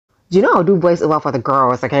you know I'll do voiceover for the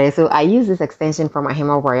girls, okay? So I use this extension from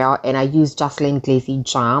Mahima Royale, and I use Jocelyn Glazy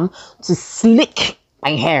Jam to slick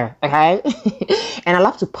my hair, okay? And I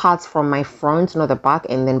love to part from my front, not the back,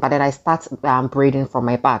 and then I start braiding from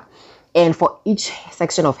my back. And for each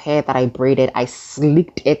section of hair that I braided, I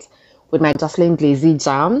slicked it with my Jocelyn Glazy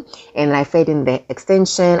Jam, and I fed in the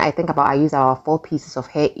extension. I used about 4 pieces of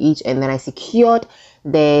hair each, and then I secured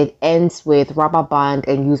the ends with rubber band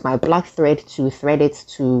and use my black thread to thread it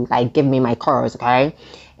to like give me my curls, okay?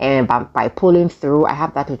 And by pulling through, I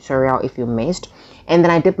have that tutorial if you missed. And then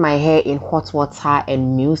I dip my hair in hot water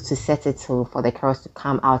and mousse to set it for the curls to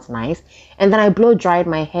come out nice. And then I blow dried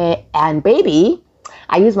my hair, and baby,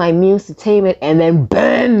 I use my mousse to tame it, and then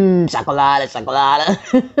boom, chocolate.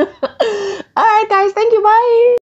 All right guys, thank you, bye.